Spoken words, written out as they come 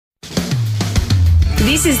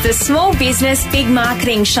This is the Small Business Big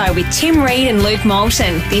Marketing Show with Tim Reid and Luke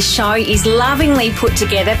Moulton. This show is lovingly put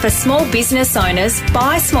together for small business owners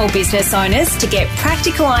by small business owners to get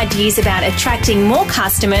practical ideas about attracting more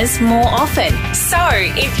customers more often. So,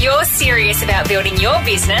 if you're serious about building your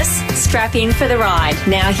business, strap in for the ride.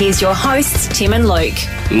 Now here's your hosts, Tim and Luke.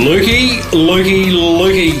 Lukey.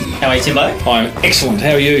 How are you, Timbo? I'm excellent.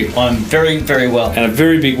 How are you? I'm very, very well. And a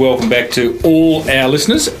very big welcome back to all our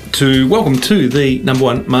listeners. Welcome to the number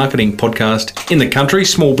one marketing podcast in the country,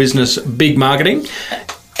 Small Business Big Marketing.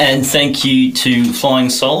 And thank you to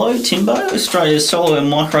Flying Solo, Timbo, Australia's solo and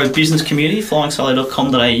micro business community,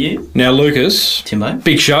 flyingsolo.com.au. Now, Lucas. Timbo.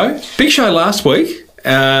 Big show last week.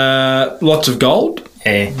 Lots of gold.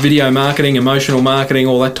 Yeah. Video marketing, emotional marketing,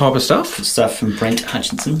 all that type of stuff. Good stuff from Brent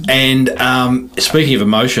Hutchinson. And speaking of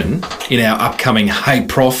emotion, in our upcoming Hey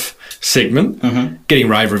Prof segment, getting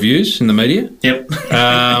rave reviews in the media. Yep.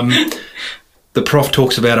 The Prof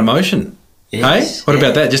talks about emotion. Yes. Hey? What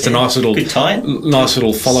about that? Just a nice little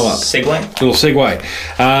follow-up.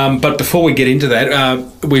 Segue. But before we get into that,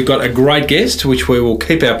 we've got a great guest, which we will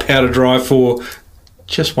keep our powder dry for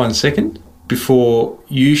just 1 second before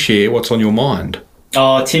you share what's on your mind.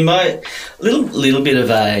 Oh, Timbo, little bit of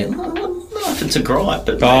a, I don't know if it's a gripe,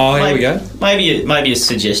 but here we go. Maybe a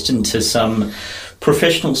suggestion to some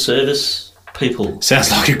professional service people.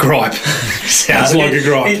 Sounds like a gripe. This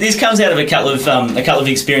comes out of a couple of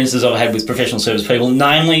experiences I've had with professional service people,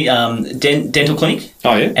 namely dental clinic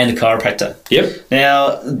and a chiropractor. Yep.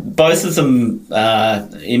 Now, both of them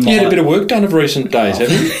You had a bit of work done of recent days,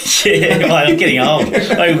 haven't you? Yeah, mate, I'm getting old.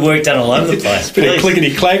 I've work done all over the place. Bit of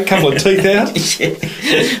clickety-clack, couple of teeth out.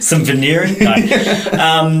 Some veneering. No.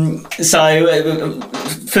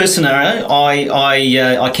 First scenario,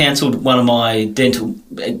 I cancelled one of my dental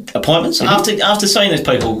appointments after seeing those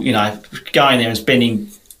people, going there and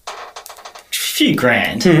spending a few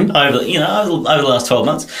grand over the last 12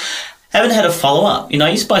 months. Haven't had a follow-up.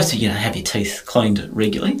 You're supposed to, have your teeth cleaned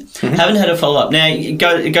regularly. Haven't had a follow-up. Now, you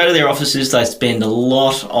go to their offices, they spend a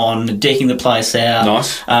lot on decking the place out.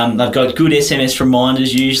 Nice. They've got good SMS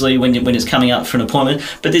reminders usually when it's coming up for an appointment,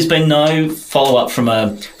 but there's been no follow-up from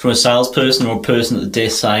a salesperson or a person at the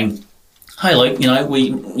desk saying, "Hey, Luke,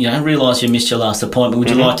 we realise you missed your last appointment. Would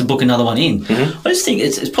you like to book another one in?" I just think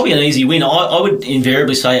it's probably an easy win. I would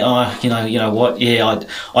invariably say, you know what? Yeah,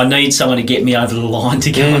 I need someone to get me over the line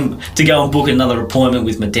to go and book another appointment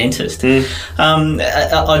with my dentist.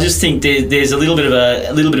 I just think there's a little bit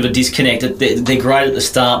of a disconnect. They're great at the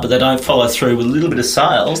start, but they don't follow through with a little bit of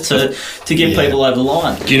sales to get people over the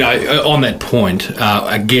line. On that point,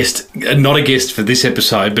 a guest, not a guest for this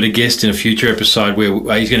episode, but a guest in a future episode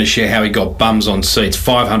where he's going to share how he got bums on seats,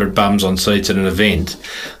 500 bums on seats at an event.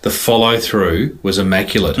 The follow through was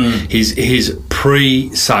immaculate. His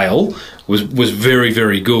pre-sale was very,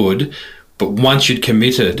 very good, but once you'd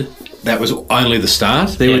committed, that was only the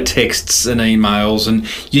start. There were texts and emails, and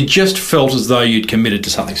you just felt as though you'd committed to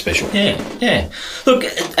something special. Yeah. Look,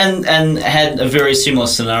 and had a very similar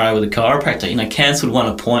scenario with a chiropractor. Cancelled one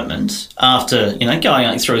appointment after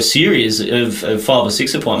going through a series of 5 or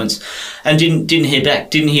 6 appointments, and didn't hear back.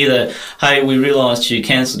 Didn't hear the, "Hey, we realised you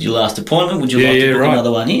cancelled your last appointment. Would you like to book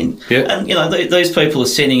another one in?" Yeah. And these people are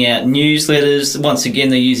sending out newsletters. Once again,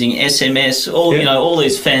 they're using SMS. All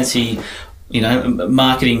these fancy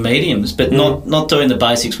marketing mediums, but not doing the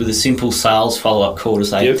basics with a simple sales follow-up call to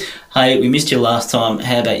say, "Hey, we missed you last time.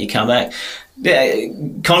 How about you come back?"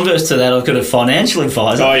 Converse to that, I've got a financial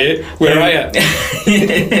advisor. Oh, yeah? Where are you?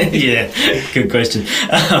 Yeah, good question.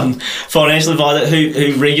 Financial advisor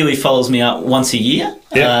who regularly follows me up once a year.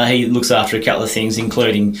 Yep. He looks after a couple of things,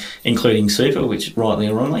 including super, which rightly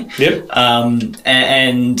or wrongly. Yep.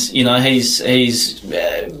 And he's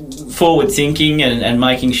forward thinking and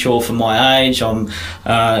making sure for my age I'm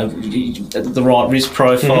the right risk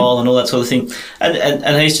profile and all that sort of thing.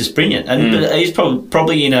 And he's just brilliant. But he's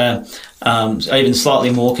probably in a even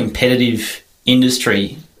slightly more competitive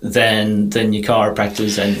industry than your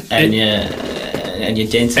chiropractors and your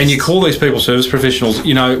dentists. And you call these people service professionals.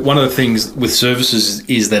 One of the things with services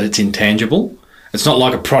is that it's intangible. It's not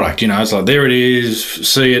like a product, it's like there it is,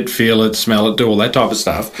 see it, feel it, smell it, do all that type of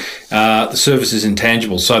stuff. The service is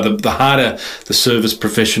intangible. So the harder the service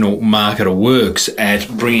professional marketer works at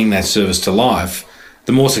bringing that service to life,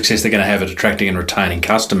 the more success they're going to have at attracting and retaining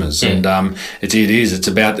customers. And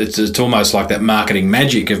it's almost like that marketing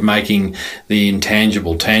magic of making the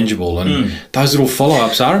intangible tangible, and those little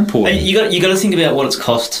follow-ups are important. And you got to think about what it's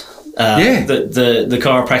cost. The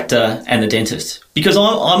chiropractor and the dentist, because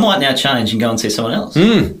I might now change and go and see someone else.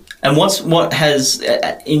 And what has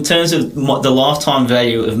in terms of the lifetime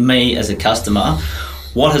value of me as a customer,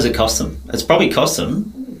 what has it cost them? It's probably cost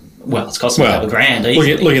them. Well, it's cost them a couple of grand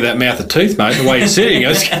easily. Look at that mouth of teeth, mate. The way you're sitting,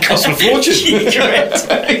 it's going to cost a fortune. Correct.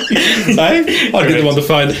 Hey, I'd get them on the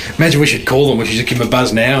phone. Imagine we should call them. We should just give them a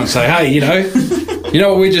buzz now and say, hey, you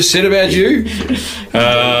know what we just said about you?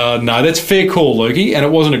 No, that's fair call, Lukey, and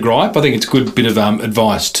it wasn't a gripe. I think it's a good bit of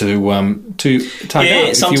advice to take up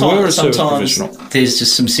if you were a service professional. There's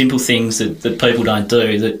just some simple things that people don't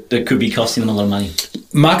do that could be costing them a lot of money.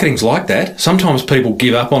 Marketing's like that. Sometimes people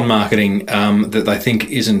give up on marketing that they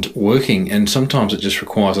think isn't working, and sometimes it just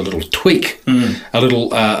requires a little tweak, a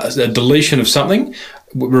little a deletion of something,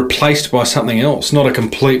 replaced by something else. Not a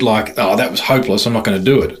complete that was hopeless, I'm not going to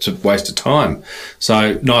do it. It's a waste of time.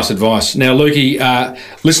 So nice advice. Now, Lukey,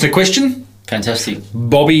 listener question. Fantastic.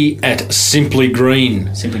 Bobby at Simply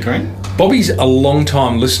Green. Simply Green? Bobby's a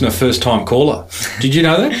long-time listener, first-time caller. Did you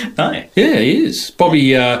know that? No. Yeah, he is.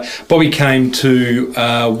 Bobby came to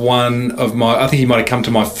one of my... I think he might have come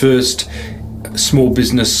to my first small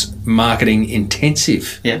business marketing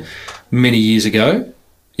intensive many years ago.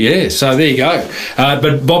 Yeah, so there you go.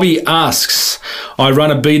 But Bobby asks, I run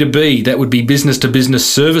a B2B, that would be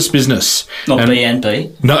business-to-business service business. Not B and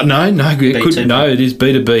B? No, it is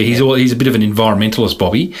B2B. He's a bit of an environmentalist,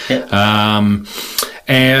 Bobby. Yep.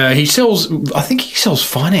 He sells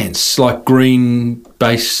finance, like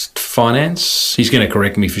green-based finance. He's going to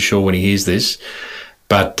correct me for sure when he hears this.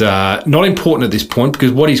 But not important at this point,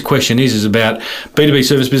 because what his question is about B2B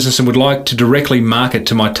service business and would like to directly market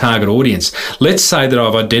to my target audience. Let's say that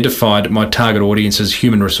I've identified my target audience as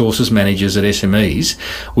human resources managers at SMEs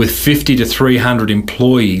with 50 to 300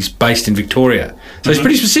 employees based in Victoria. So he's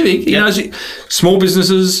pretty specific. He knows small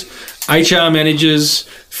businesses, HR managers,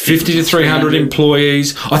 50 to 300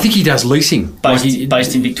 employees. I think he does leasing. Based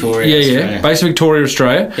in Victoria, Australia. Based in Victoria,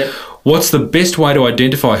 Australia. Yep. What's the best way to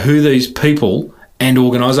identify who these people and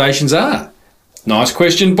organisations are? Nice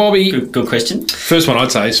question, Bobby. Good question. First one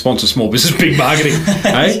I'd say is sponsor small business, big marketing.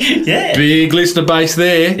 Hey? Yeah. Big listener base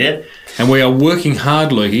there. Yeah. And we are working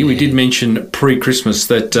hard, Lukey. We did mention pre-Christmas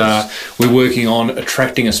that we're working on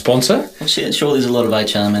attracting a sponsor. I'm sure there's a lot of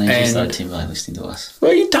HR managers, though, Tim, listening to us.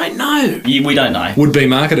 Well, you don't know. We don't know. Would-be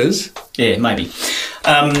marketers. Yeah, maybe.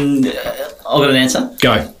 I've got an answer.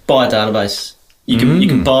 Go. Buy a database. You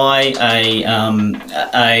can buy a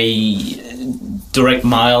direct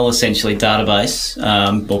mail, essentially, database,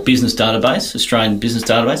 or business database, Australian business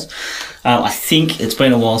database. I think it's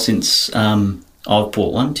been a while since I've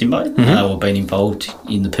bought one, Timbo, or been involved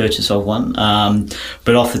in the purchase of one.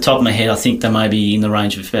 But off the top of my head, I think they may be in the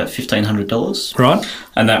range of about $1,500. Right.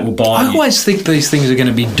 And that will buy I always think these things are going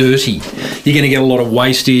to be dirty. You're going to get a lot of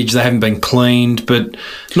wastage. They haven't been cleaned, but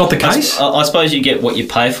not the case. I suppose you get what you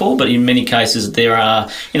pay for, but in many cases there are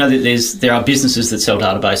businesses that sell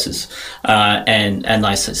databases, and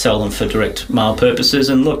they sell them for direct mail purposes.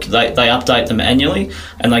 And look, they update them annually,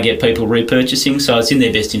 and they get people repurchasing. So it's in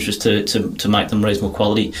their best interest to make them reasonable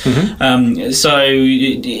quality. So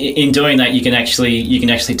in doing that, you can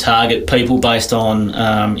actually target people based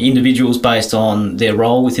on individuals based on their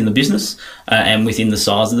role within the business and within the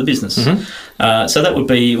size of the business. So that would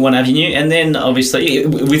be one avenue. And then obviously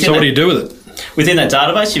So what do you do with it? Within that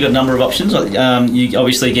database, you've got a number of options. You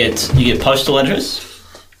obviously get postal address,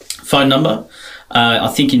 phone number. I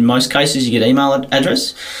think in most cases you get email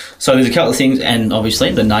address. So there's a couple of things, and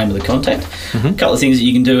obviously the name of the contact. A couple of things that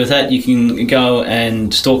you can do with that. You can go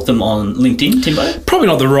and stalk them on LinkedIn, Timbo. Probably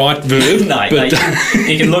not the right verb. No,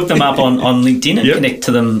 you can look them up on LinkedIn and connect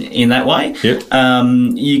to them in that way.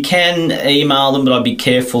 You can email them, but I'd be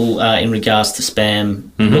careful in regards to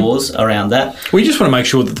spam laws around that. We just want to make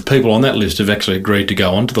sure that the people on that list have actually agreed to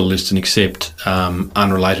go onto the list and accept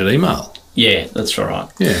unrelated email. Yeah, that's right.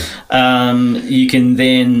 Yeah. You can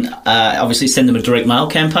then obviously send them a direct mail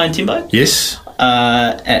campaign, Timbo. Yes.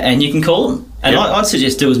 And you can call them. And I'd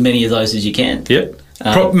suggest do as many of those as you can. Yep.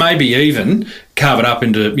 Maybe even carve it up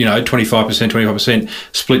into 25%,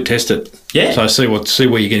 split test it. Yeah. So see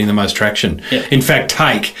where you're getting the most traction. Yeah. In fact,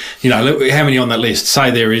 take how many on that list. Say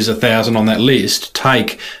there is 1,000 on that list.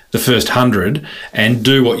 Take the first 100 and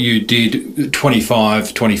do what you did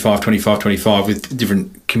 25 with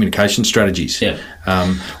different communication strategies. Yeah.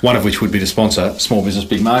 One of which would be to sponsor small business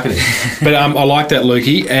big marketing. But I like that,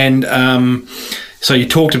 Lukey. And so you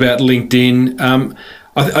talked about LinkedIn.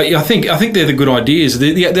 I think they're the good ideas.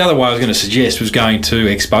 The other way I was going to suggest was going to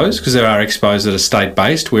expos, because there are expos that are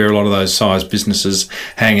state-based where a lot of those size businesses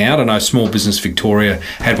hang out. I know Small Business Victoria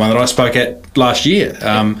had one that I spoke at last year,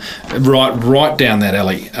 right down that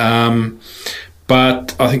alley.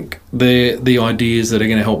 but I think they're the ideas that are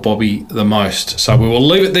going to help Bobby the most. So we will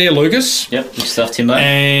leave it there, Lucas. Yep, good stuff, Timbo.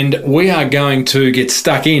 And we are going to get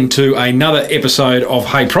stuck into another episode of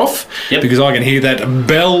Hey Prof, because I can hear that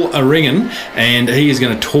bell a-ringing, and he is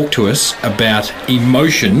going to talk to us about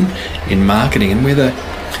emotion in marketing and whether,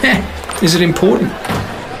 is it important?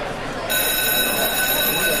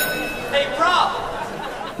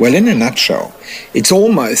 Well, in a nutshell, it's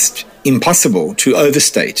almost impossible to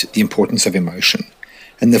overstate the importance of emotion.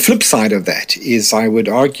 And the flip side of that is, I would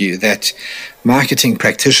argue, that marketing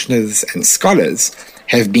practitioners and scholars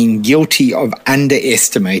have been guilty of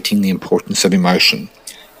underestimating the importance of emotion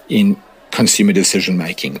in consumer decision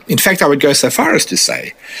making. In fact, I would go so far as to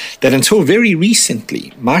say that until very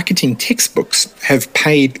recently, marketing textbooks have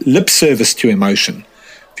paid lip service to emotion.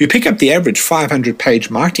 If you pick up the average 500-page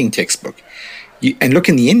marketing textbook and look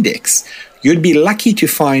in the index, you'd be lucky to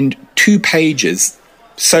find 2 pages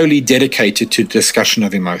solely dedicated to discussion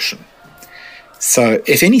of emotion. So,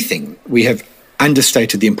 if anything, we have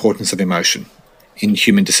understated the importance of emotion in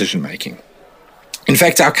human decision-making. In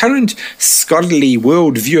fact, our current scholarly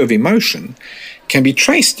worldview of emotion can be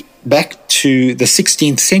traced back to the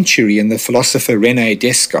 16th century and the philosopher René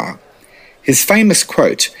Descartes. His famous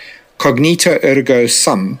quote, "Cognito ergo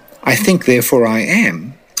sum, I think therefore I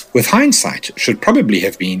am," with hindsight, should probably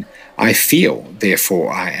have been, "I feel,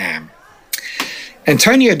 therefore I am."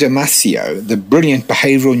 Antonio Damasio, the brilliant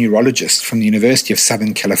behavioral neurologist from the University of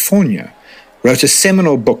Southern California, wrote a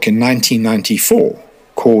seminal book in 1994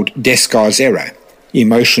 called Descartes' Error,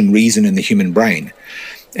 Emotion, Reason, and the Human Brain.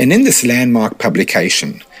 And in this landmark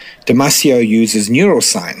publication, Damasio uses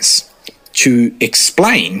neuroscience to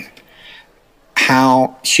explain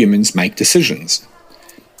how humans make decisions.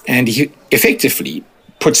 And he effectively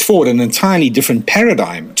puts forward an entirely different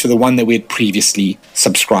paradigm to the one that we had previously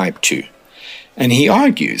subscribed to. And he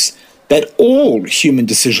argues that all human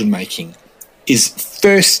decision-making is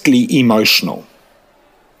firstly emotional.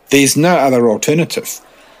 There's no other alternative.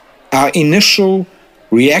 Our initial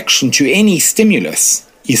reaction to any stimulus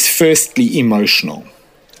is firstly emotional.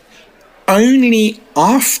 Only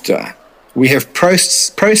after we have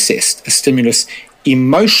processed a stimulus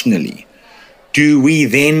emotionally do we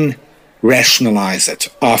then rationalize it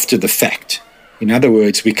after the fact. In other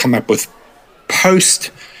words, we come up with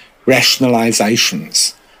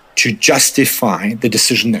post-rationalizations to justify the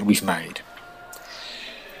decision that we've made.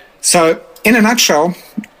 So, in a nutshell,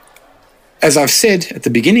 as I've said at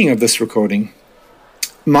the beginning of this recording,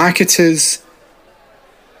 marketers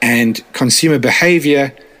and consumer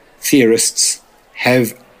behavior theorists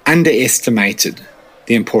have underestimated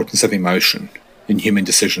the importance of emotion in human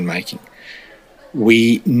decision making.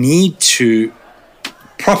 We need to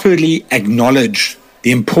properly acknowledge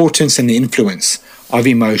the importance and the influence of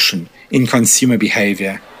emotion in consumer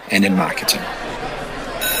behavior and in marketing.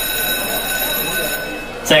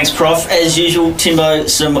 Thanks, Prof. As usual, Timbo,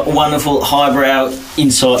 some wonderful highbrow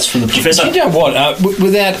insights from the professor. You know what?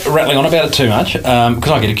 Without rattling on about it too much, because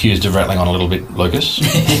I get accused of rattling on a little bit, Lucas.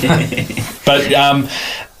 But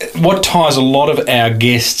what ties a lot of our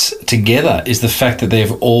guests together is the fact that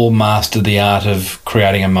they've all mastered the art of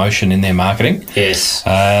creating emotion in their marketing. Yes.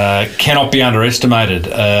 Cannot be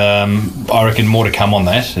underestimated. I reckon more to come on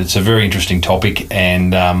that. It's a very interesting topic,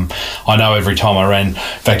 and I know every time I ran, in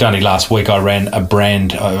fact, only last week I ran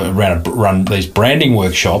run these branding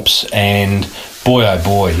workshops, and boy, oh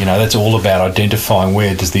boy, that's all about identifying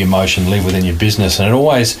where does the emotion live within your business. And it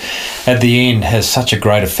always, at the end, has such a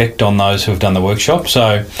great effect on those who have done the workshop.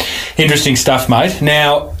 So, interesting stuff, mate.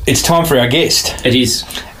 Now, it's time for our guest. It is.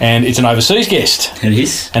 And it's an overseas guest. It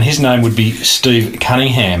is. And his name would be Steve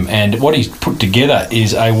Cunningham. And what he's put together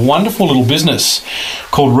is a wonderful little business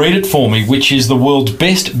called Read It For Me, which is the world's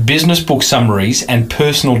best business book summaries and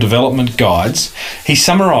personal development guides. He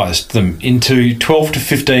summarised them into 12 to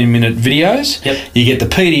 15 minute videos. Yep. You get the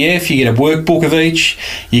PDF, you get a workbook of each,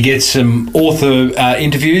 you get some author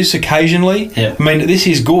interviews occasionally. Yep. I mean, this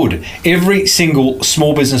is good. Every single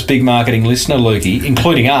small business, big marketing listener, Lukey,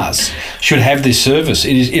 including us, should have this service.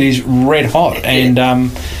 It is red hot. And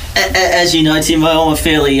as you know, Tim, I'm a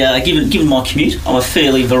fairly given my commute, I'm a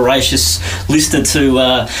fairly voracious listener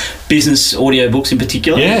to business audiobooks in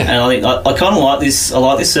particular. Yeah. And I think I kind of like this. I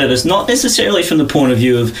like this service, not necessarily from the point of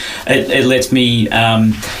view of it lets me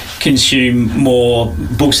consume more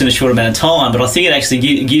books in a short amount of time, but I think it actually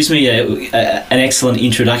gives me an excellent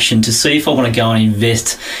introduction to see if I want to go and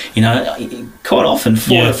invest, quite often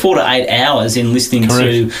 4 to 8 hours in listening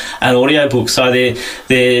to an audiobook. So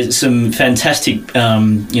there's some fantastic,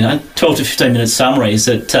 12 to 15 minute summaries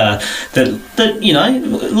that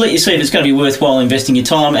let you see if it's going to be worthwhile investing your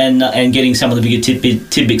time and getting some of the bigger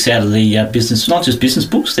tidbits out of the business. Not just business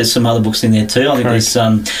books. There's some other books in there too. I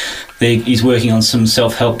think he's working on some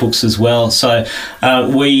self-help books as well. So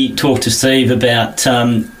we talked to Steve about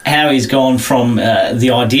how he's gone from the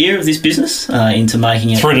idea of this business into making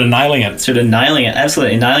it through to nailing it.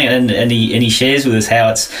 Absolutely nailing it, and he shares with us how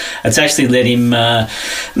it's actually let him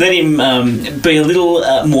be a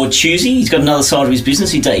little more choosy. He's got another side of his business.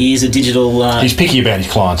 He is a digital. He's picky about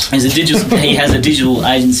his clients. He has a digital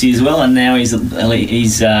agency as well, and now he's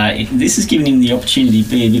this has given him the opportunity to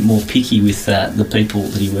be a bit more picky with the people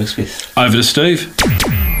that he works with. Over to Steve.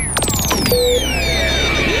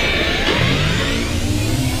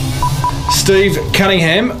 Steve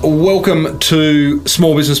Cunningham, welcome to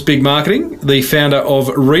Small Business Big Marketing, the founder of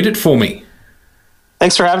Read It For Me.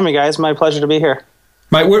 Thanks for having me, guys. My pleasure to be here.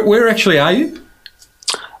 Mate, where actually are you?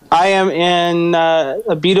 I am in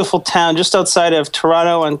a beautiful town just outside of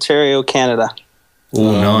Toronto, Ontario, Canada.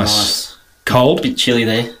 Oh, nice. Cold? A bit chilly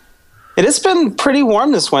there. It has been pretty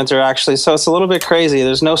warm this winter, actually, so it's a little bit crazy.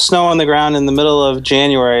 There's no snow on the ground in the middle of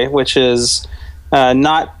January, which is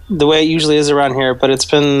not the way it usually is around here, but it's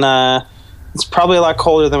been it's probably a lot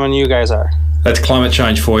colder than when you guys are. That's climate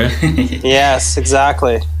change for you. Yes,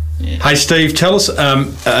 exactly. Yeah. Hey, Steve, tell us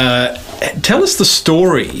the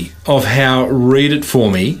story of how Read It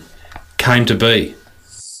For Me came to be.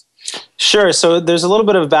 Sure. So there's a little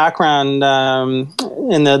bit of background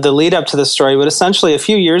in the lead up to this story, but essentially a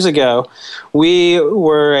few years ago, we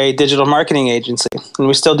were a digital marketing agency, and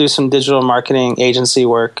we still do some digital marketing agency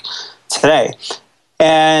work today.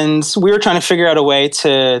 And we were trying to figure out a way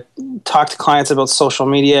to talk to clients about social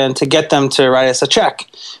media and to get them to write us a check.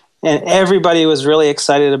 And everybody was really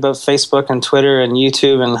excited about Facebook and Twitter and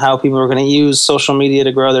YouTube and how people were going to use social media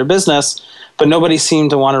to grow their business, but nobody seemed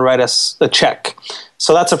to want to write us a check.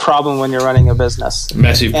 So that's a problem when you're running a business.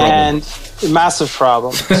 Massive problem. And massive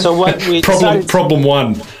problem. So what we problem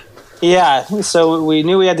one. Yeah. So we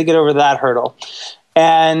knew we had to get over that hurdle.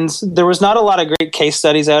 And there was not a lot of great case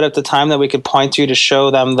studies out at the time that we could point to show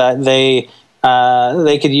them that they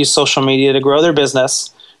could use social media to grow their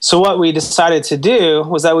business. So what we decided to do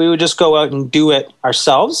was that we would just go out and do it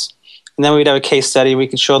ourselves. And then we'd have a case study. We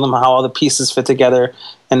could show them how all the pieces fit together,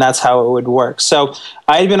 and that's how it would work. So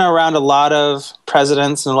I had been around a lot of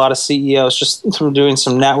presidents and a lot of CEOs just from doing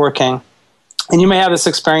some networking. And you may have this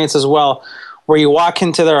experience as well, where you walk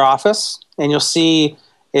into their office and you'll see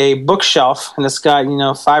a bookshelf, and it's got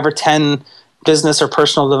 5 or 10 business or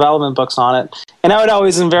personal development books on it. And I would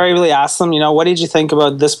always invariably ask them, what did you think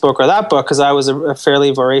about this book or that book? Because I was a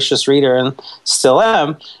fairly voracious reader and still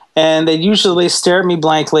am. And they'd usually stare at me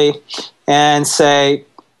blankly and say,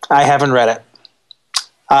 I haven't read it.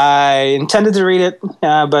 I intended to read it,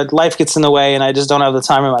 but life gets in the way, and I just don't have the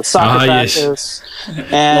time. I'm at soccer practice.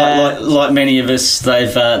 Yes. And like many of us,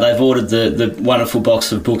 they've ordered the wonderful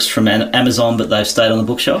box of books from Amazon, but they've stayed on the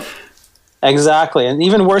bookshelf. Exactly. And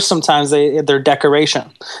even worse, sometimes they're decoration.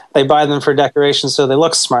 They buy them for decoration so they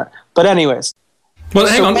look smart. But anyways. Well,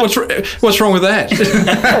 hang on. What's wrong with that?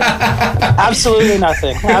 Absolutely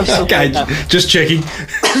nothing. Absolutely okay, nothing. Just checking.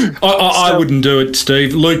 I wouldn't do it,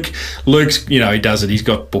 Steve. Luke's, he does it. He's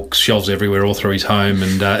got bookshelves everywhere, all through his home,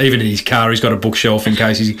 and even in his car, he's got a bookshelf in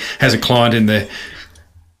case he has a client in there.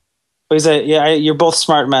 You're both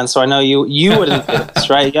smart men, so I know you wouldn't do this,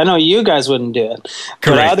 right? I know you guys wouldn't do it,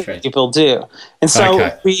 but other people do. And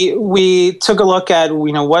so we took a look at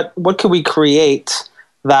what could we create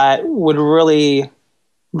that would really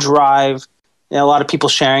drive a lot of people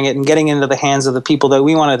sharing it and getting into the hands of the people that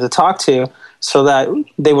we wanted to talk to, so that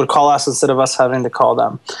they would call us instead of us having to call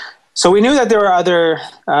them. So we knew that there were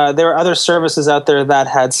other services out there that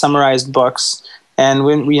had summarized books, and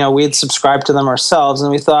we had subscribed to them ourselves, and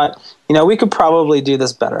we thought, we could probably do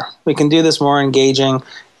this better. We can do this more engaging,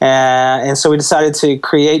 and so we decided to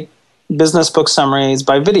create business book summaries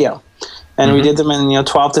by video. And we did them in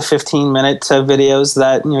 12 to 15 minute videos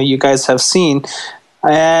that you guys have seen.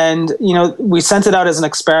 And we sent it out as an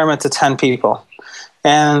experiment to 10 people.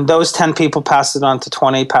 And those 10 people passed it on to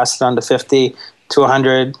 20, passed it on to 50, to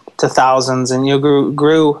 100, to thousands, and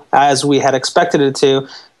grew as we had expected it to.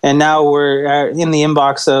 And now we're in the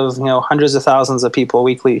inbox of hundreds of thousands of people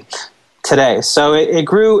weekly today. So it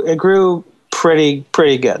grew pretty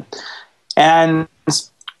good. And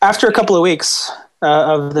after a couple of weeks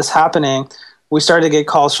of this happening, we started to get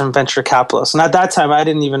calls from venture capitalists. And at that time, I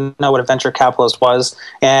didn't even know what a venture capitalist was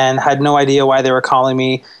and had no idea why they were calling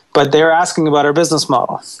me, but they were asking about our business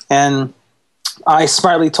model. And I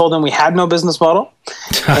smartly told them we had no business model.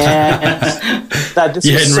 And that this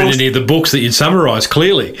you hadn't read any of the books that you'd summarized,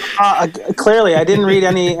 clearly. Clearly, I didn't read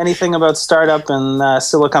anything about startup and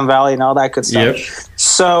Silicon Valley and all that good stuff. Yep.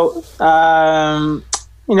 So,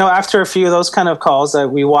 after a few of those kind of calls,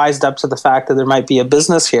 we wised up to the fact that there might be a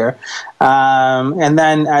business here. And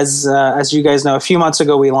then, as you guys know, a few months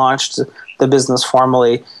ago, we launched the business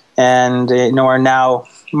formally, and are now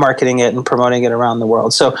marketing it and promoting it around the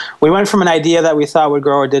world. So we went from an idea that we thought would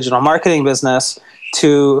grow our digital marketing business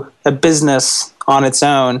to a business on its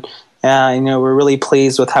own. We're really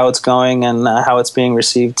pleased with how it's going and how it's being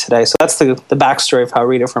received today. So that's the backstory of how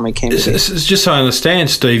Read It For Me came to be. Just so I understand,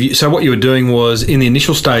 Steve, so what you were doing was, in the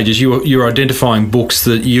initial stages, you were identifying books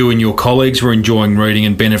that you and your colleagues were enjoying reading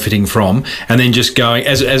and benefiting from, and then just going,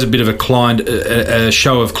 as a bit of a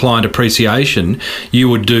show of client appreciation, you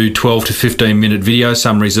would do 12 to 15-minute video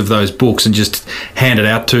summaries of those books and just hand it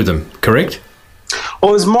out to them, correct?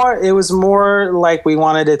 Well, it was more like we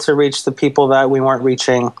wanted it to reach the people that we weren't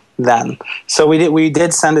reaching then. So we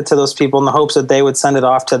did send it to those people in the hopes that they would send it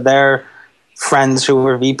off to their friends who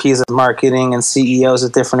were VPs of marketing and CEOs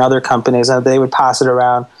at different other companies, and they would pass it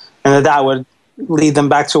around, and that would lead them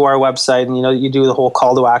back to our website. And you do the whole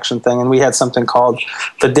call to action thing. And we had something called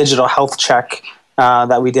the digital health check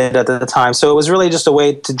that we did at the time. So it was really just a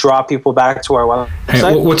way to draw people back to our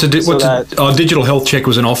website. Digital health check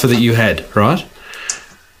was an offer that you had, right?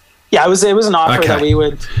 Yeah, it was an offer that we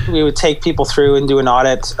would take people through and do an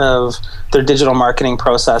audit of their digital marketing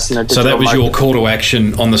process and their digital. So that was marketing. your call to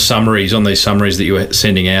action on these summaries that you were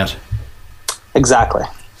sending out. Exactly.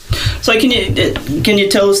 So can you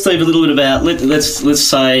tell us, Steve, a little bit about let's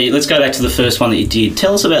go back to the first one that you did.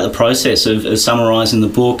 Tell us about the process of summarising the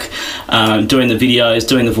book, doing the videos,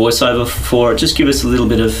 doing the voiceover for it. Just give us a little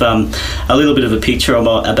bit of a picture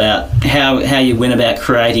about how you went about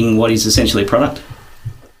creating what is essentially a product.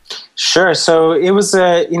 Sure. So it was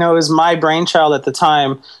it was my brainchild at the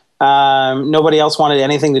time. Nobody else wanted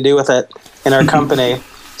anything to do with it in our company.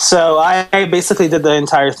 So I basically did the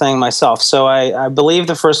entire thing myself. So I believe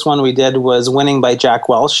the first one we did was Winning by Jack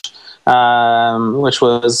Welch, which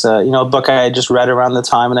was a book I had just read around the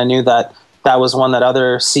time, and I knew that was one that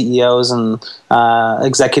other CEOs and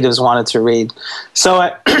executives wanted to read.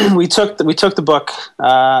 So we took the book.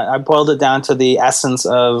 I boiled it down to the essence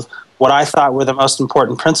of what I thought were the most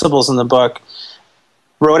important principles in the book,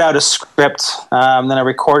 wrote out a script, then I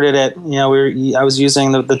recorded it. I was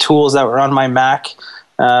using the tools that were on my Mac,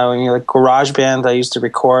 like GarageBand I used to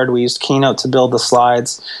record. We used Keynote to build the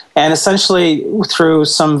slides. And essentially, through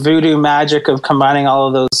some voodoo magic of combining all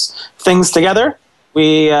of those things together,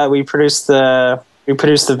 we produced the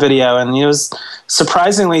video. And it was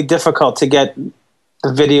surprisingly difficult to get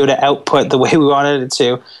the video to output the way we wanted it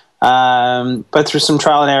to. But through some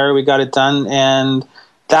trial and error, we got it done, and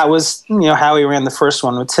that was how we ran the first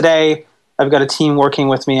one. But today, I've got a team working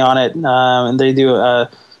with me on it, and they do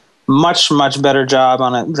a much better job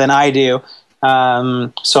on it than I do.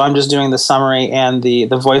 So I'm just doing the summary and the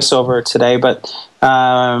voiceover today. But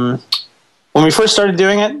when we first started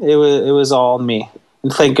doing it, it was all me,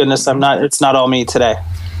 and thank goodness it's not all me today.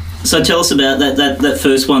 So tell us about that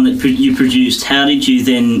first one that you produced. How did you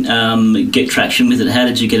then get traction with it? How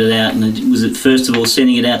did you get it out? And was it first of all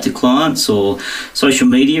sending it out to clients or social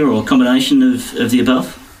media or a combination of the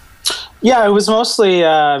above? Yeah, it was mostly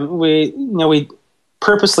we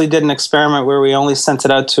purposely did an experiment where we only sent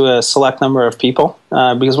it out to a select number of people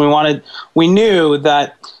because we knew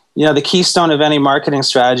that the keystone of any marketing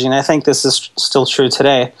strategy, and I think this is still true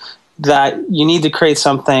today, that you need to create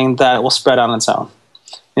something that will spread on its own.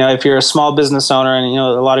 If you're a small business owner and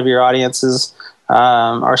a lot of your audiences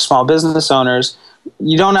are small business owners,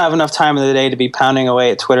 you don't have enough time in the day to be pounding away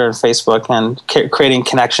at Twitter and Facebook and creating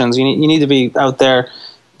connections. You need to be out there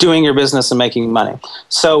doing your business and making money.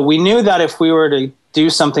 So we knew that if we were to do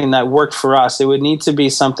something that worked for us, it would need to be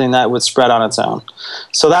something that would spread on its own.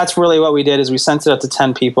 So that's really what we did. Is we sent it out to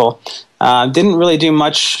 10 people. Didn't really do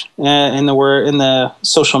much in the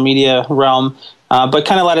social media realm. But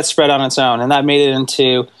kind of let it spread on its own. And that made it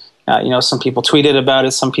into, some people tweeted about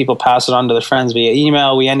it. Some people passed it on to their friends via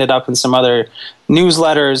email. We ended up in some other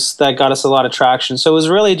newsletters that got us a lot of traction. So it was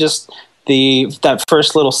really just that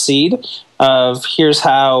first little seed of here's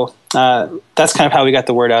how, that's kind of how we got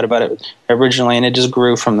the word out about it originally. And it just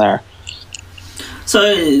grew from there. So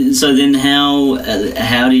then how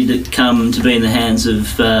did it come to be in the hands of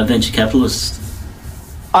venture capitalists?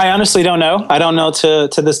 I honestly don't know. I don't know to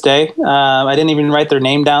this day. I didn't even write their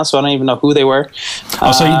name down, so I don't even know who they were.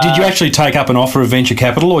 So did you actually take up an offer of venture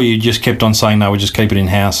capital, or you just kept on saying, no, we'll just keep it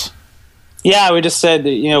in-house? Yeah, we just said,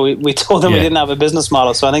 we told them we didn't have a business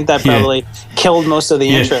model, so I think that probably killed most of the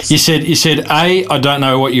interest. You said, A, I don't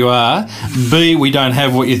know what you are, B, we don't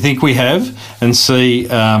have what you think we have, and C,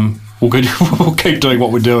 we'll keep doing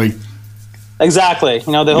what we're doing. Exactly.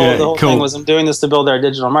 The whole thing was, I'm doing this to build our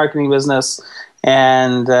digital marketing business,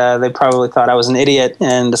 and they probably thought I was an idiot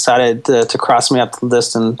and decided to cross me up the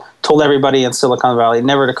list and told everybody in Silicon Valley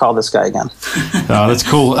never to call this guy again. Oh, that's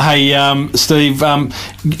cool. Hey, Steve,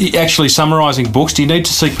 actually summarising books, do you need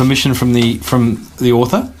to seek permission from the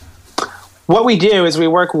author? What we do is we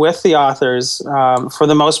work with the authors for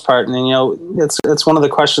the most part, and it's one of the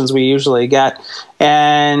questions we usually get,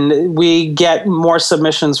 and we get more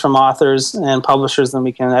submissions from authors and publishers than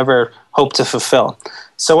we can ever hope to fulfill.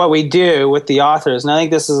 So what we do with the authors, and I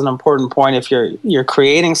think this is an important point if you're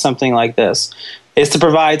creating something like this, is to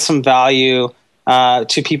provide some value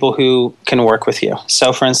to people who can work with you.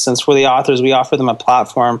 So for instance, for the authors, we offer them a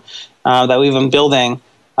platform that we've been building,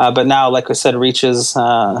 but now, like I said, reaches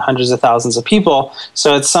hundreds of thousands of people.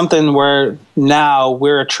 So it's something where now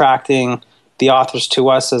we're attracting the authors to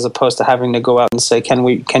us as opposed to having to go out and say,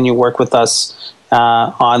 can you work with us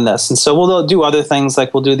on this? And so we'll do other things,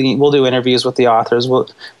 like we'll do interviews with the authors.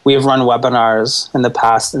 We have run webinars in the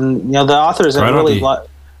past, and the authors really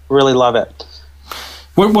love it.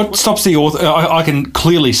 What stops the author? I can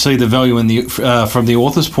clearly see the value in from the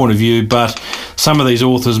author's point of view, but some of these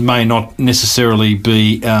authors may not necessarily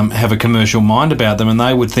have a commercial mind about them, and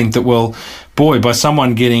they would think that, well, boy, by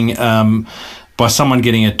someone getting a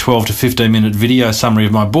 12 to 15 minute video summary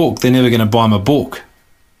of my book, they're never going to buy my book.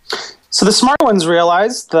 So the smart ones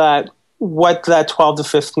realize that what that 12 to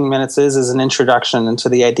 15 minutes is an introduction into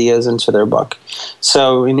the ideas into their book.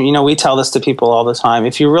 So, we tell this to people all the time.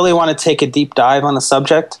 If you really want to take a deep dive on the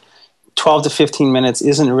subject, 12 to 15 minutes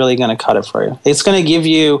isn't really going to cut it for you. It's going to give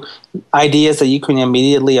you ideas that you can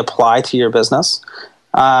immediately apply to your business.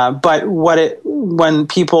 But when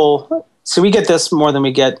people, so we get this more than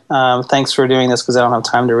we get, thanks for doing this because I don't have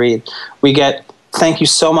time to read. We get, thank you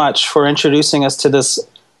so much for introducing us to this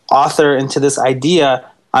author and to this idea.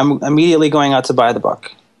 I'm immediately going out to buy the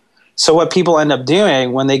book. So what people end up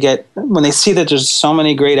doing when they see that there's so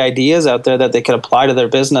many great ideas out there that they could apply to their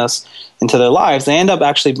business and to their lives, they end up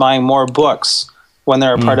actually buying more books when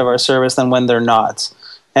they're a part of our service than when they're not.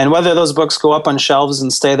 And whether those books go up on shelves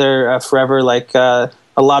and stay there forever, like a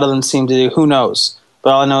lot of them seem to do, who knows?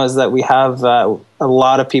 But all I know is that we have a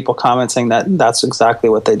lot of people commenting that that's exactly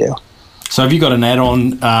what they do. So have you got an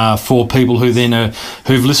add-on for people who then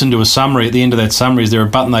who've listened to a summary? At the end of that summary, is there a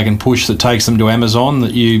button they can push that takes them to Amazon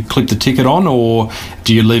that you click the ticket on, or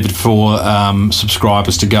do you leave it for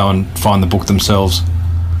subscribers to go and find the book themselves?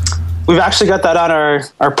 We've actually got that on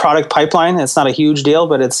our product pipeline. It's not a huge deal,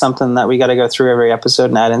 but it's something that we got to go through every episode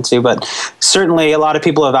and add into. But certainly a lot of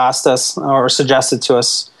people have asked us or suggested to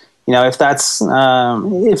us, if that's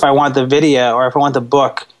if I want the video or if I want the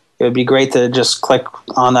book, it would be great to just click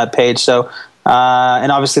on that page. So,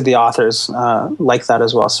 and obviously the authors like that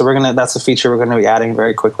as well. So that's a feature we're going to be adding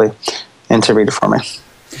very quickly into Read It For Me.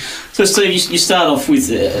 So Steve, you start off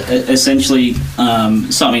with essentially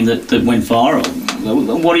something that went viral.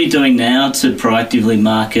 What are you doing now to proactively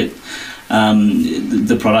market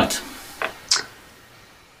the product?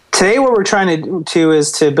 Today, what we're trying to do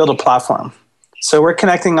is to build a platform. So we're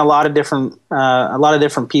connecting a lot of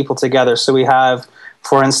different people together. So we have,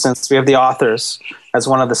 for instance, we have the authors as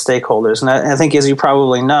one of the stakeholders. And I think, as you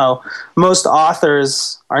probably know, most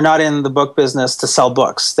authors are not in the book business to sell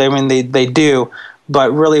books. They do,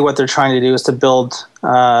 but really what they're trying to do is to build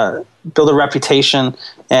a reputation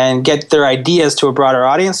and get their ideas to a broader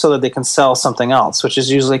audience so that they can sell something else, which is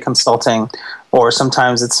usually consulting, or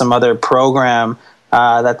sometimes it's some other program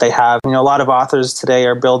that they have. A lot of authors today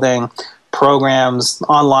are building programs,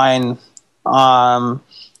 online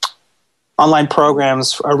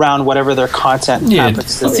programs around whatever their content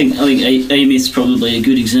happens to be. I think AMI's probably a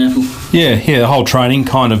good example. Yeah, the whole training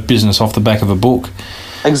kind of business off the back of a book.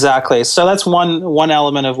 Exactly. So that's one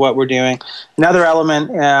element of what we're doing. Another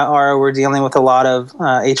element we're dealing with a lot of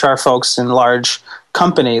HR folks in large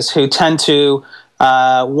companies who tend to,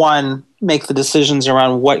 make the decisions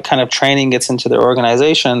around what kind of training gets into their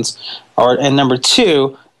organizations, and number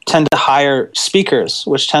two, tend to hire speakers,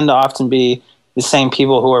 which tend to often be the same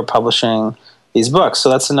people who are publishing these books. So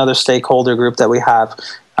that's another stakeholder group that we have.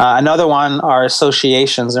 Another one are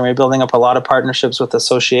associations, and we're building up a lot of partnerships with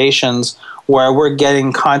associations where we're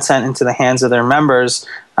getting content into the hands of their members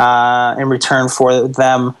in return for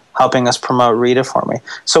them helping us promote Read It For Me.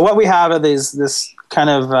 So what we have is this kind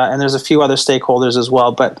of, and there's a few other stakeholders as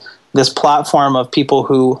well, but this platform of people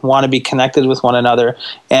who want to be connected with one another.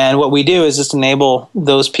 And what we do is just enable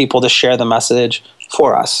those people to share the message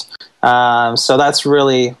for us. So that's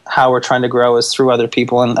really how we're trying to grow, is through other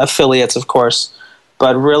people and affiliates, of course,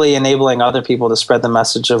 but really enabling other people to spread the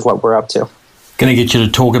message of what we're up to. Going to get you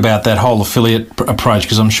to talk about that whole affiliate approach,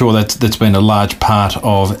 because I'm sure that's been a large part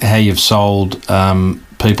of how you've sold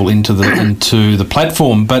people into the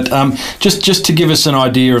platform. But just to give us an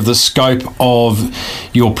idea of the scope of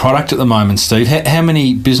your product at the moment, Steve, how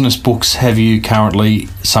many business books have you currently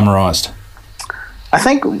summarised? I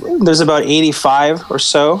think there's about 85 or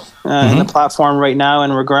so in the platform right now,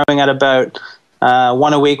 and we're growing at about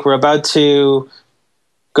one a week. We're about to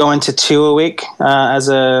go into 2 a week as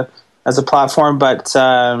a platform, but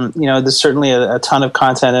there's certainly a ton of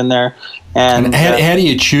content in there. And how do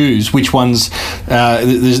you choose which ones?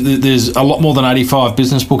 There's a lot more than 85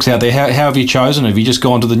 business books out there. How have you chosen? Have you just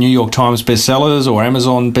gone to the New York Times bestsellers or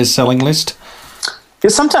Amazon best-selling list? Yeah,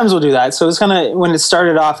 sometimes we'll do that. So it was kind of, when it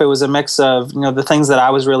started off, it was a mix of the things that I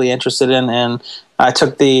was really interested in, and I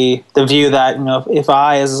took the view that if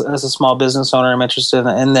I, as a small business owner, am interested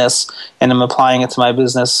in this and am applying it to my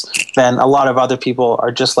business, then a lot of other people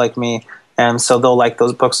are just like me, and so they'll like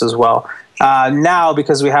those books as well. Now,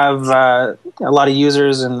 because we have a lot of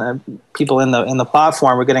users and people in the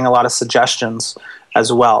platform, we're getting a lot of suggestions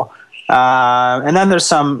as well. And then there's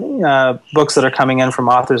some books that are coming in from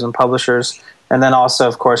authors and publishers. And then also,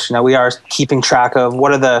 of course, we are keeping track of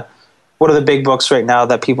what are the big books right now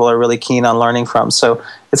that people are really keen on learning from. So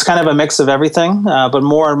it's kind of a mix of everything, but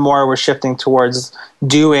more and more we're shifting towards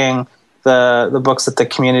doing the books that the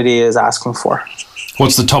community is asking for.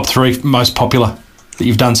 What's the top 3 most popular that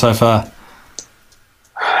you've done so far?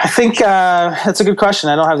 I think that's a good question.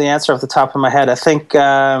 I don't have the answer off the top of my head. I think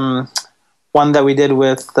one that we did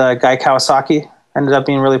with Guy Kawasaki ended up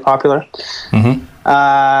being really popular.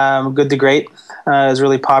 Good to Great is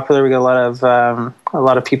really popular. We got a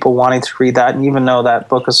lot of people wanting to read that, and even though that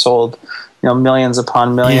book has sold millions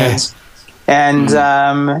upon millions.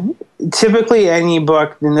 And typically any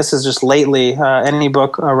book, and this is just lately, any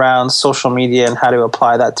book around social media and how to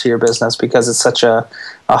apply that to your business, because it's such a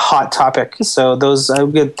hot topic. So those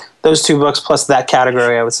 2 books plus that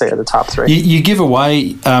category, I would say, are the top 3. You give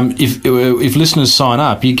away, if listeners sign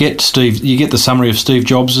up, you get the summary of Steve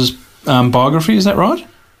Jobs' biography. Is that right?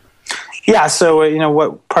 Yeah. So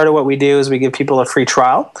what part of what we do is we give people a free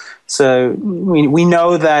trial. So we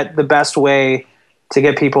know that the best way to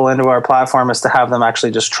get people into our platform is to have them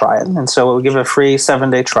actually just try it. And so we give a free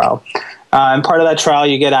 7-day trial. And part of that trial,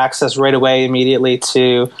 you get access right away, immediately,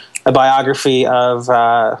 to a biography of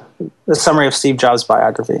the summary of Steve Jobs'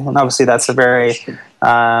 biography. And obviously that's a very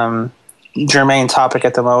germane topic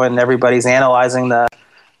at the moment, and everybody's analyzing the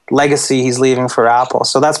legacy he's leaving for Apple.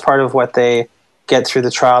 So that's part of what they get through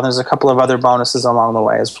the trial. There's a couple of other bonuses along the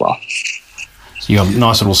way as well. So you got a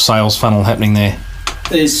nice little sales funnel happening there.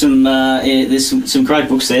 There's some great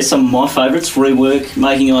books there. Some of my favourites: Rework,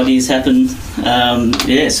 Making Ideas Happen.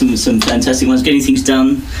 Some fantastic ones. Getting Things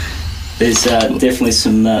Done. There's definitely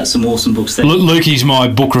some awesome books there. Lukey's my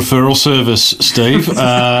book referral service, Steve.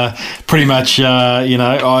 Pretty much,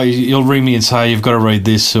 you'll ring me and say you've got to read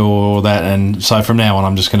this or that, and so from now on,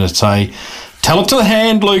 I'm just going to say, tell it to the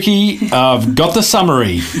hand, Lukey. I've got the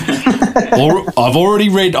summary. I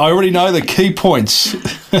already know the key points.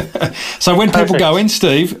 So when people go in,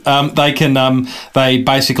 Steve, they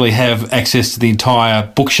basically have access to the entire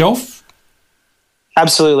bookshelf.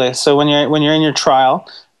 Absolutely. So when you're in your trial,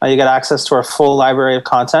 you get access to our full library of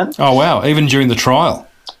content. Oh wow! Even during the trial.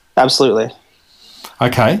 Absolutely.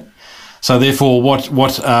 Okay. So therefore,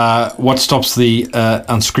 what stops the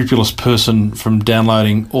unscrupulous person from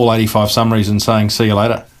downloading all 85 summaries and saying "see you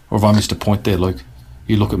later"? Or have I missed a point there, Luke?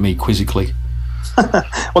 You look at me quizzically.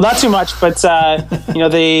 Well, not too much, but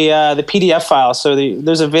the PDF file. So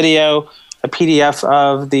there's a video, a PDF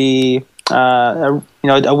of the a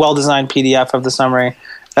well-designed PDF of the summary,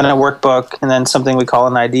 then a workbook, and then something we call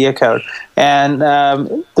an idea code. And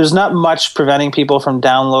there's not much preventing people from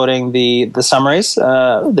downloading the summaries,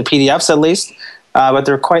 the PDFs at least, but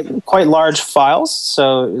they're quite large files.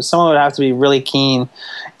 So someone would have to be really keen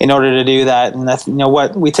in order to do that. And that's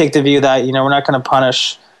what we take the view that we're not going to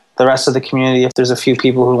punish the rest of the community if there's a few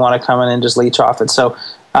people who want to come in and just leech off it. So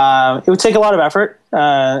it would take a lot of effort,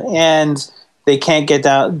 and they can't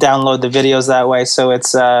download the videos that way. So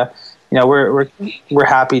it's we're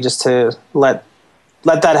happy just to let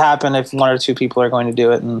that happen if 1 or 2 people are going to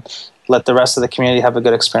do it, and let the rest of the community have a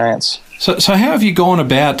good experience. So how have you gone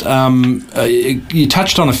about? You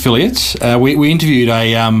touched on affiliates. We interviewed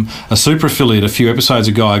a super affiliate a few episodes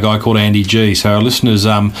ago, a guy called Andy G. So our listeners,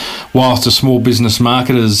 whilst are small business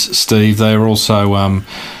marketers, Steve, they are also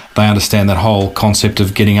they understand that whole concept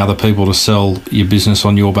of getting other people to sell your business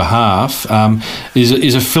on your behalf.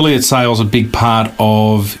 Is affiliate sales a big part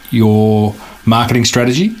of your marketing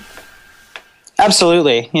strategy?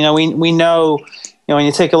 Absolutely. We know. When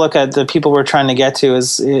you take a look at the people we're trying to get to,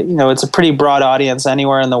 it's a pretty broad audience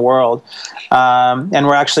anywhere in the world. And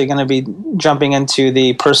we're actually going to be jumping into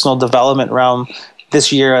the personal development realm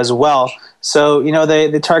this year as well. So,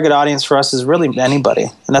 the target audience for us is really anybody.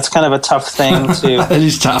 And that's kind of a tough thing to... It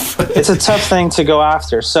is tough. It's a tough thing to go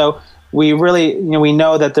after. So we really, we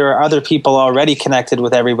know that there are other people already connected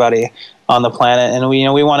with everybody on the planet. And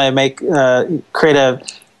we want to create a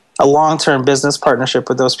long-term business partnership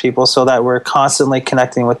with those people so that we're constantly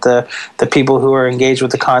connecting with the people who are engaged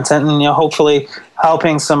with the content and, hopefully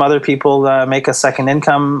helping some other people make a second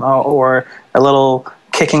income or a little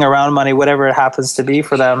kicking around money, whatever it happens to be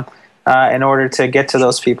for them in order to get to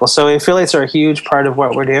those people. So affiliates are a huge part of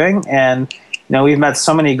what we're doing. And, we've met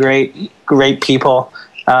so many great people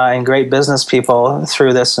and great business people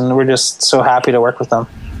through this, and we're just so happy to work with them.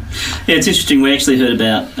 Yeah, it's interesting. We actually heard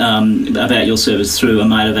about your service through a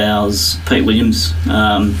mate of ours, Pete Williams,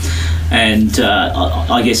 and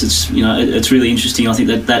I guess it's really interesting. I think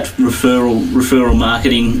that referral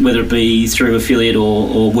marketing, whether it be through affiliate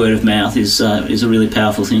or word of mouth, is a really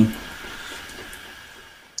powerful thing.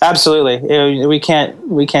 Absolutely, we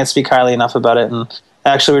can't speak highly enough about it. And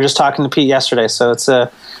actually, we were just talking to Pete yesterday, so it's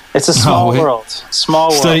a small world. Small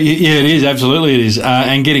world. Yeah, it is. Absolutely, it is,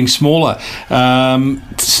 and getting smaller.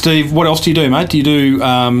 Steve, what else do you do, mate? Do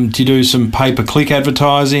you do some pay-per-click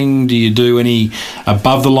advertising? Do you do any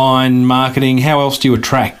above-the-line marketing? How else do you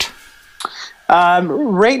attract?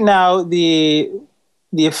 Right now, the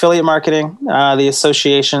affiliate marketing, the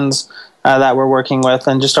associations that we're working with,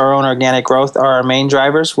 and just our own organic growth are our main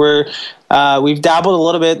drivers. We've dabbled a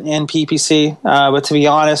little bit in PPC, but to be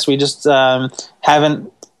honest, we just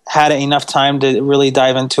haven't had enough time to really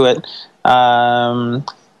dive into it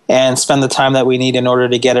and spend the time that we need in order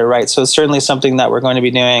to get it right. So it's certainly something that we're going to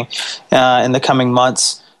be doing in the coming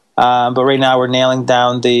months. But right now we're nailing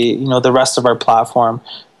down the rest of our platform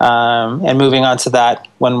and moving on to that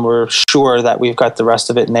when we're sure that we've got the rest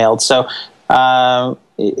of it nailed. So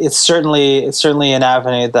it's certainly an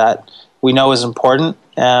avenue that we know is important,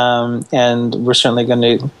 and we're certainly going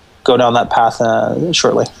to go down that path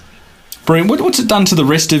shortly. Brilliant. What's it done to the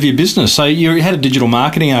rest of your business? So you had a digital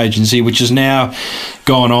marketing agency which has now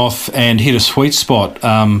gone off and hit a sweet spot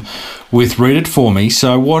with Read It For Me.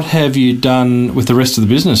 So what have you done with the rest of the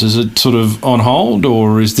business? Is it sort of on hold,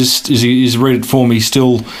 or is Read It For Me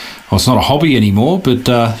still? Well, it's not a hobby anymore, but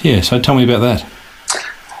so tell me about that.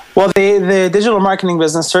 Well, the digital marketing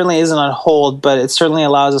business certainly isn't on hold, but it certainly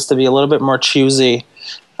allows us to be a little bit more choosy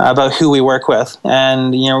about who we work with.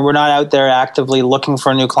 And, we're not out there actively looking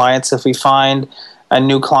for new clients. If we find a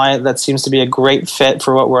new client that seems to be a great fit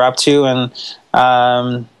for what we're up to and,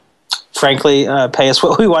 frankly, pay us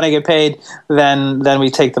what we want to get paid, then we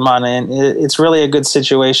take them on. And it's really a good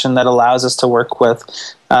situation that allows us to work with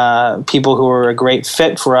people who are a great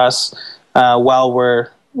fit for us while we're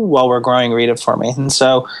growing Read It For Me. And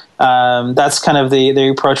so that's kind of the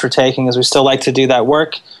approach we're taking, is we still like to do that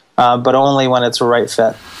work, but only when it's a right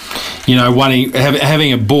fit.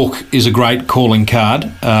 Having a book is a great calling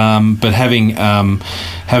card, but having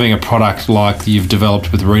a product like you've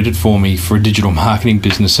developed with Read It For Me for a digital marketing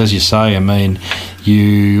business, as you say, I mean,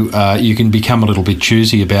 you can become a little bit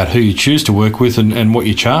choosy about who you choose to work with and what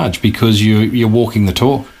you charge, because you're walking the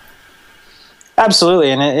talk.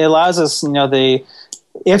 Absolutely, and it allows us,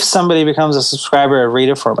 if somebody becomes a subscriber of Read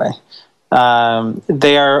It For Me,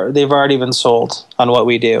 they've already been sold on what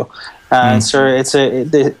we do. So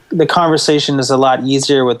the conversation is a lot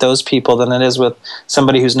easier with those people than it is with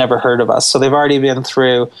somebody who's never heard of us. So they've already been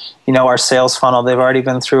through, our sales funnel. They've already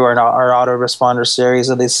been through our autoresponder series,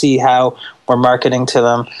 and they see how we're marketing to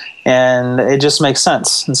them, and it just makes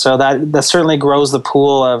sense. And so that certainly grows the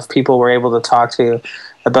pool of people we're able to talk to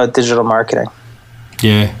about digital marketing.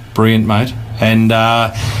 Yeah, brilliant, mate. And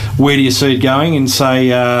where do you see it going in,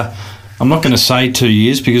 say, I'm not going to say 2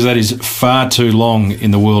 years because that is far too long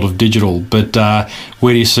in the world of digital, but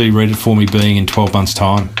where do you see Read It For Me being in 12 months'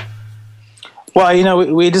 time? Well,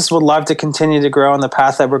 we just would love to continue to grow on the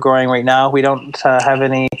path that we're growing right now. We don't have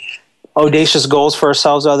any audacious goals for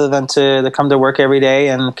ourselves other than to come to work every day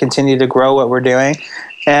and continue to grow what we're doing.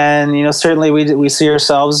 And, certainly we see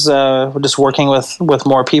ourselves just working with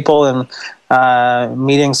more people and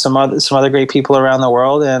meeting some other great people around the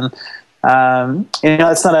world. And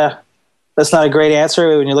that's not a great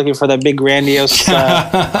answer when you're looking for that big grandiose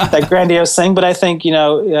thing. But I think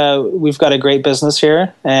we've got a great business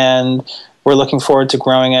here, and we're looking forward to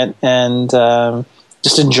growing it and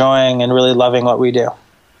just enjoying and really loving what we do.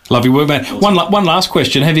 Lovely work, man. One last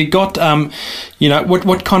question: have you got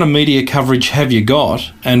what kind of media coverage have you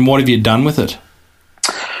got, and what have you done with it?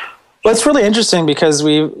 Well, it's really interesting because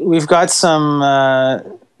we've got some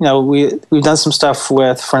we've done some stuff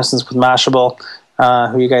with, for instance, with Mashable,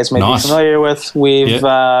 who you guys may be familiar with.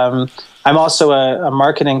 I'm also a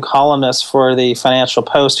marketing columnist for the Financial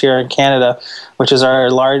Post here in Canada, which is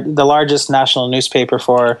the largest national newspaper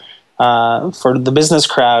for the business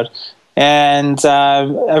crowd. And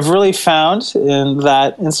I've really found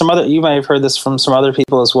that in some other, you might have heard this from some other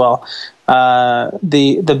people as well,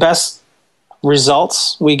 the best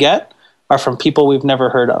results we get are from people we've never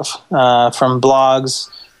heard of, from blogs,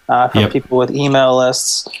 from people with email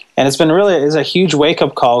lists. And it's a huge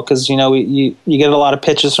wake-up call because, you get a lot of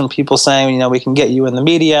pitches from people saying, we can get you in the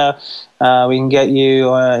media, we can get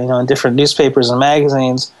you, in different newspapers and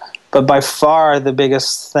magazines. But by far the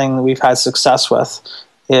biggest thing that we've had success with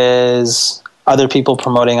is other people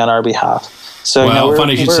promoting on our behalf. So,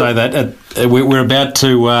 funny you should say that. We're about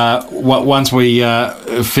to, once we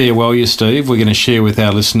farewell you, Steve, we're going to share with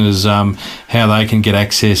our listeners how they can get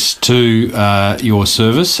access to your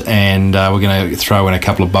service, and we're going to throw in a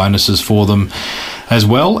couple of bonuses for them as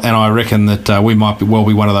well. And I reckon that we might be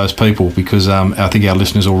one of those people, because I think our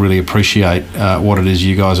listeners will really appreciate what it is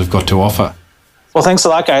you guys have got to offer. Well, thanks a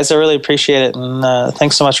lot, guys. I really appreciate it, and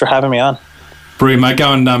thanks so much for having me on. Brilliant, mate.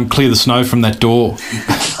 Go and clear the snow from that door.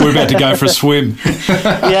 We're about to go for a swim.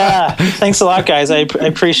 Yeah, thanks a lot, guys. I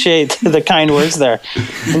appreciate the kind words there.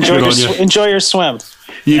 Enjoy your swim.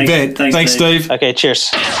 You bet. Thanks, Steve. Okay, cheers.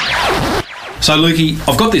 So, Lukey,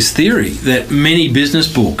 I've got this theory that many business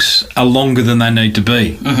books are longer than they need to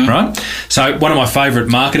be, right? So, one of my favourite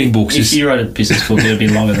marketing books is... If you wrote a business book, it would be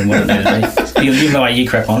longer than what it needed to be. You know, you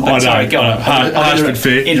crap on. Sorry, go on. Harsh but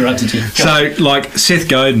fair. Interrupted you. So, Seth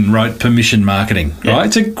Godin wrote Permission Marketing, right?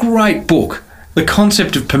 It's a great book. The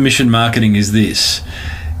concept of permission marketing is this: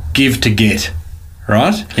 give to get,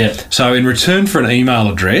 right? Yeah. So, in return for an email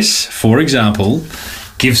address, for example,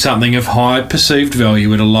 give something of high perceived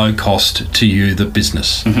value at a low cost to you, the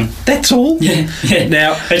business. That's all. Yeah.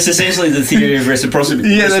 Now, it's essentially the theory of reciprocity.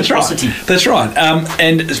 Yeah, that's right.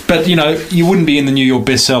 But you wouldn't be in the New York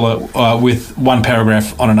bestseller with one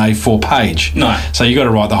paragraph on an A4 page. No. So you got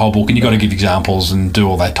to write the whole book, and you got to give examples and do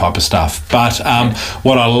all that type of stuff. But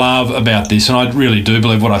what I love about this, and I really do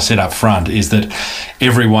believe what I said up front, is that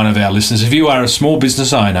every one of our listeners, if you are a small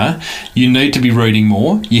business owner, you need to be reading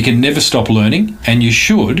more. You can never stop learning, and you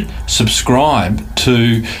should subscribe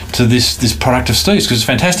to this product of Steve's, because it's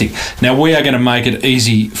fantastic. Now, we are going to make it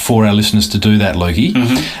easy for our listeners to do that, Lukey,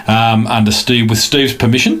 under Steve, with Steve's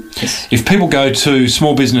permission. Yes. If people go to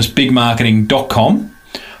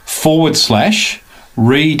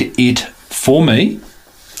smallbusinessbigmarketing.com/read it for me,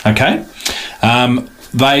 okay,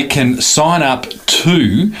 they can sign up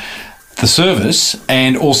to the service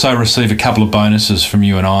and also receive a couple of bonuses from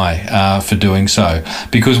you and I for doing so,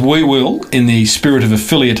 because we will, in the spirit of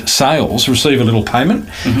affiliate sales, receive a little payment,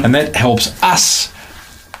 and that helps us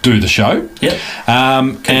do the show. Yep.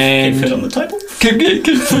 And food on the table. Keep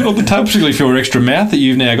food on the table, particularly if you're an extra mouth that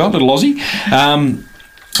you've now got, little Aussie.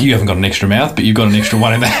 You haven't got an extra mouth, but you've got an extra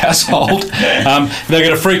one in the household. They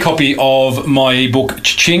get a free copy of my ebook,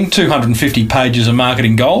 Ching, 250 pages of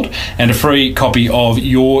marketing gold, and a free copy of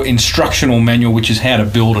your instructional manual, which is how to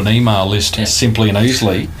build an email list simply and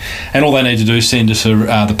easily. And all they need to do is send us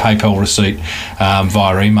the PayPal receipt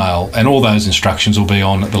via email. And all those instructions will be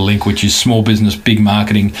on the link, which is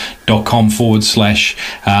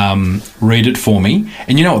smallbusinessbigmarketing.com/read it for me.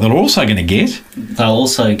 And you know what they're also going to get? They'll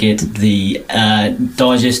also get the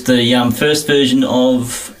digest, the first version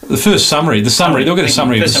of... The first summary. They'll get a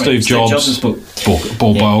summary of the Steve Jobs book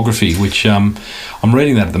biography, which I'm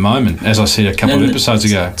reading that at the moment, as I said a couple of episodes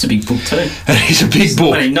ago. It's a big book too. It is a big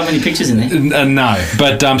book. Not many pictures in there. No,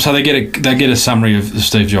 but so they get a summary of the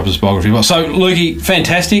Steve Jobs biography. So, Lukey,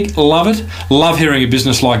 fantastic. Love it. Love hearing a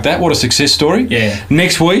business like that. What a success story. Yeah.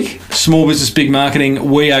 Next week, Small Business Big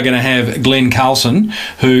Marketing, we are going to have Glenn Carlson,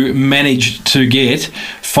 who managed to get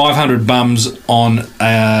 500 bums on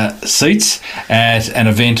seats at an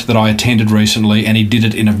event that I attended recently, and he did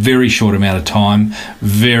it in a very short amount of time.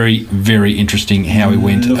 Very, very interesting how he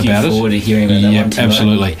went about it. Looking forward to hearing about that one too.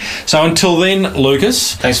 Absolutely. So until then,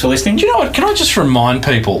 Lucas... Thanks for listening. Do you know what? Can I just remind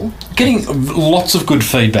people, Getting lots of good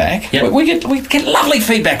feedback. Yep. We get lovely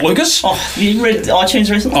feedback, Lucas. Oh, you read iTunes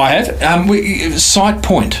recently? I have. Site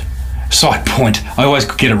Point. I always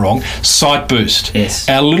get it wrong. Site Boost. Yes.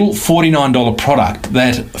 Our little $49 product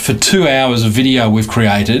that for 2 hours of video we've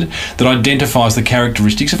created that identifies the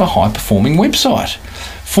characteristics of a high-performing website.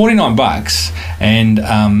 $49 and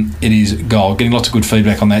it is gold. Getting lots of good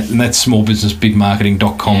feedback on that, and that's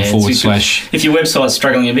smallbusinessbigmarketing.com / If your website's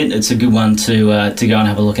struggling a bit, it's a good one to go and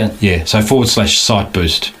have a look at. Yeah, so / site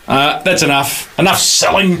boost. That's enough. Enough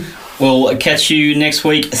selling. We'll catch you next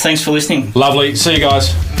week. Thanks for listening. Lovely. See you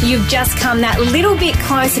guys. You've just come that little bit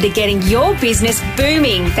closer to getting your business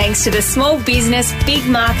booming thanks to the Small Business Big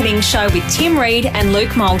Marketing Show with Tim Reid and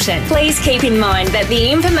Luke Moulton. Please keep in mind that the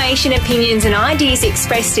information, opinions and ideas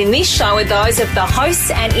expressed in this show are those of the hosts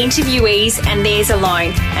and interviewees and theirs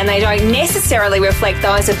alone, and they don't necessarily reflect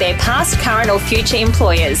those of their past, current or future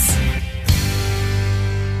employers.